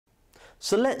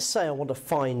So let's say I want to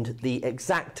find the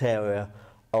exact area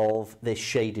of this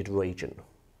shaded region.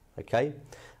 Okay,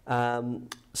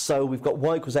 so we've got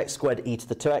y equals x squared e to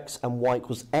the 2x and y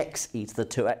equals x e to the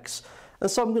 2x. And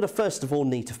so I'm going to first of all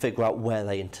need to figure out where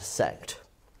they intersect.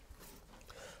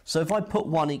 So if I put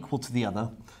one equal to the other,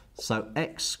 so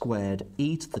x squared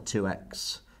e to the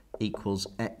 2x equals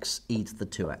x e to the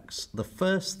 2x. The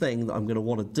first thing that I'm going to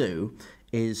want to do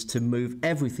is to move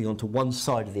everything onto one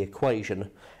side of the equation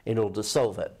in order to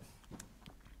solve it.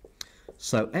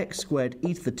 So x squared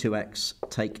e to the 2x,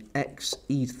 take x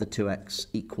e to the 2x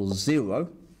equals 0.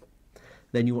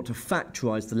 Then you want to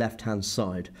factorise the left-hand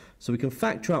side. So we can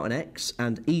factor out an x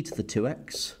and e to the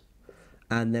 2x,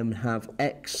 and then have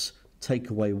x take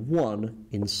away 1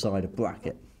 inside a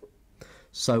bracket.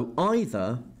 So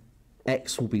either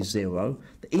x will be 0,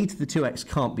 the e to the 2x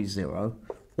can't be 0,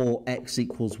 or x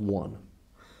equals 1.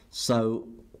 So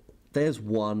there's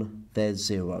 1, there's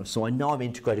 0. So I know I'm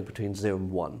integrating between 0 and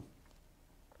 1.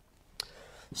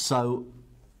 So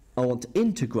I want to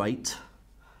integrate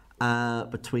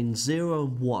between 0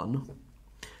 and 1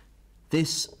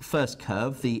 this first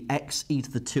curve, the x e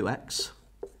to the 2x,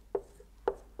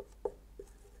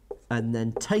 and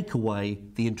then take away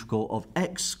the integral of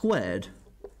x squared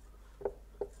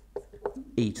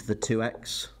e to the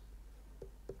 2x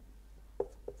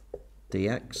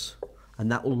dx,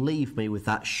 and that will leave me with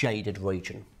that shaded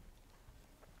region.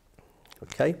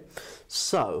 Okay,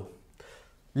 so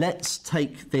let's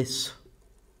take this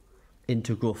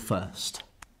integral first.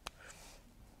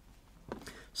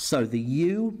 So the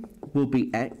u will be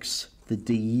x, the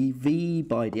dv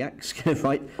by dx,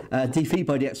 right? dv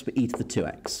by dx will be e to the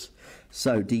 2x.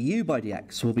 So du by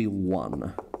dx will be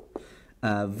 1.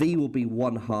 V will be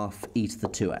 1/2 e to the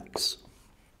 2x.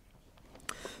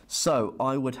 So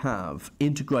I would have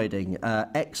integrating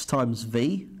x times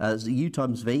v, u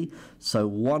times v, so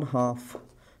 1/2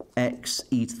 x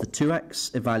e to the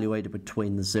 2x evaluated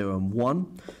between the 0 and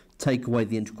 1. Take away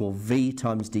the integral v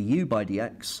times du by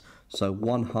dx, so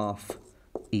 1/2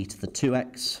 e to the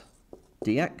 2x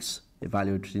dx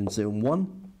evaluated between 0 and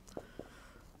 1.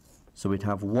 So we'd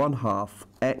have 1/2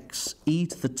 x e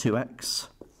to the 2x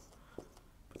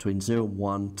between 0 and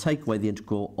 1, take away the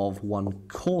integral of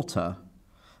 1/4,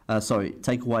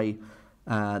 take away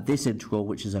this integral,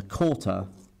 which is 1/4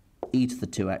 e to the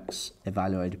 2x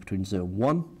evaluated between 0 and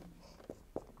 1.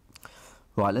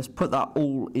 Right, let's put that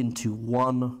all into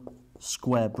one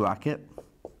square bracket.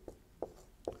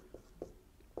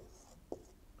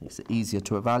 Makes it easier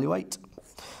to evaluate.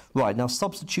 Right, now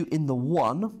substitute in the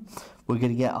 1, we're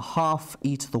going to get 1/2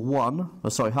 e to the 1,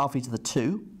 half e to the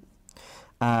 2.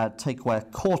 Take away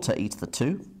 1/4 e to the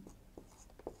 2.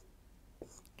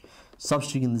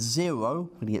 Substituting in the 0,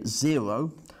 we're going to get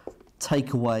 0,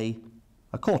 take away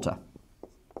 1/4.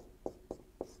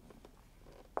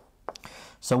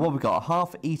 So what we've got,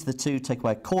 1/2 e to the 2, take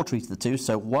away 1/4 e to the 2,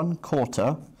 so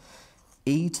 1/4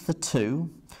 e to the 2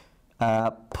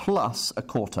 plus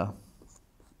 1/4.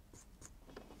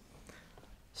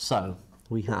 So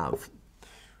we have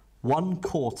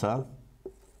 1/4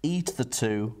 e to the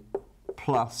 2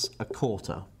 plus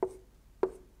 1/4.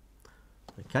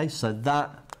 Okay, so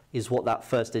that is what that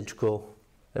first integral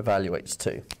evaluates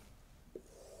to.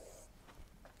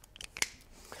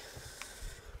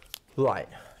 Right,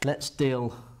 let's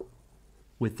deal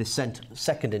with the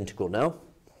second integral now.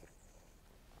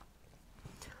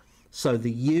 So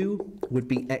the u would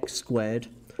be x squared,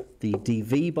 the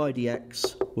dv by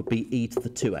dx would be e to the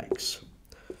 2x.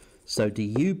 So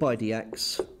du by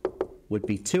dx would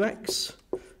be 2x,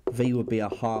 v would be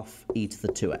 1/2 e to the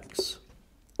 2x.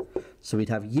 So we'd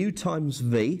have u times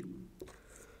v,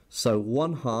 so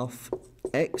 1/2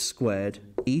 x squared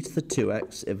e to the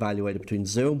 2x evaluated between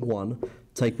 0 and 1,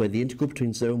 take away the integral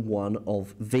between 0 and 1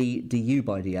 of v du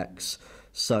by dx,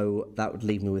 so that would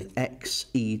leave me with x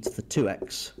e to the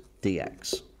 2x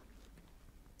dx.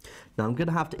 Now I'm going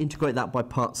to have to integrate that by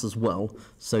parts as well,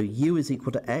 so u is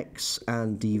equal to x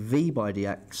and dv by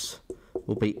dx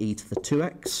will be e to the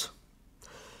 2x.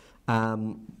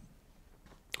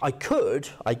 I could,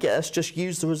 I guess, just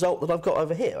use the result that I've got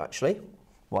over here, actually.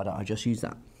 Why don't I just use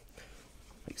that?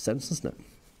 Makes sense, doesn't it?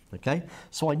 Okay,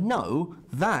 so I know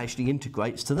that actually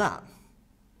integrates to that.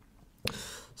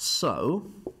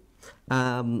 So,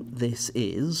 this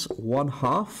is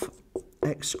 1/2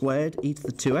 x squared e to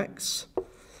the 2x,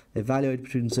 evaluated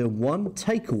between 0 and 1,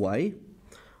 take away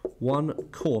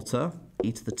 1/4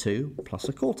 e to the 2 plus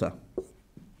 1/4.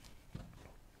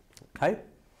 Okay?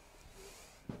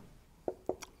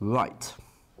 Right,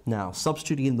 now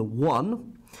substituting in the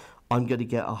 1, I'm going to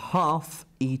get 1/2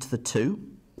 e to the 2.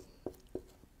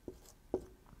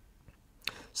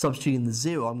 Substituting the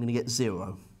 0, I'm going to get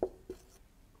 0.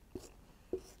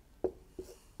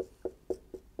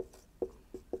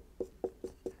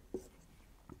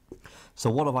 So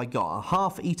what have I got? A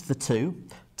half e to the 2,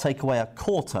 take away a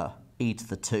quarter e to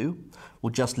the 2,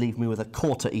 will just leave me with a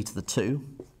quarter e to the 2.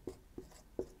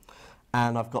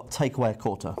 And I've got take away a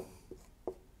quarter.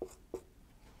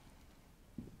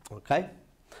 Okay,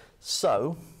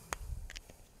 so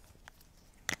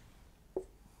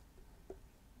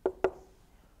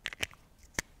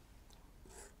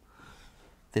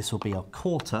this will be a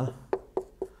quarter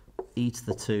e to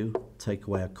the 2, take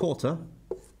away a quarter.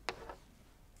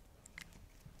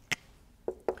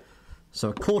 So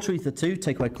a quarter e to the 2,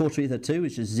 take away a quarter e to the 2,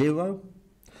 which is 0.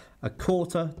 A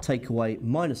quarter, take away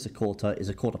minus a quarter, is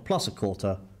a quarter plus a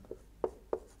quarter.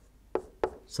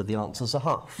 So the answer's a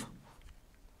half.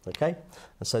 Okay?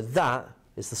 And so that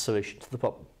is the solution to the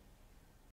problem.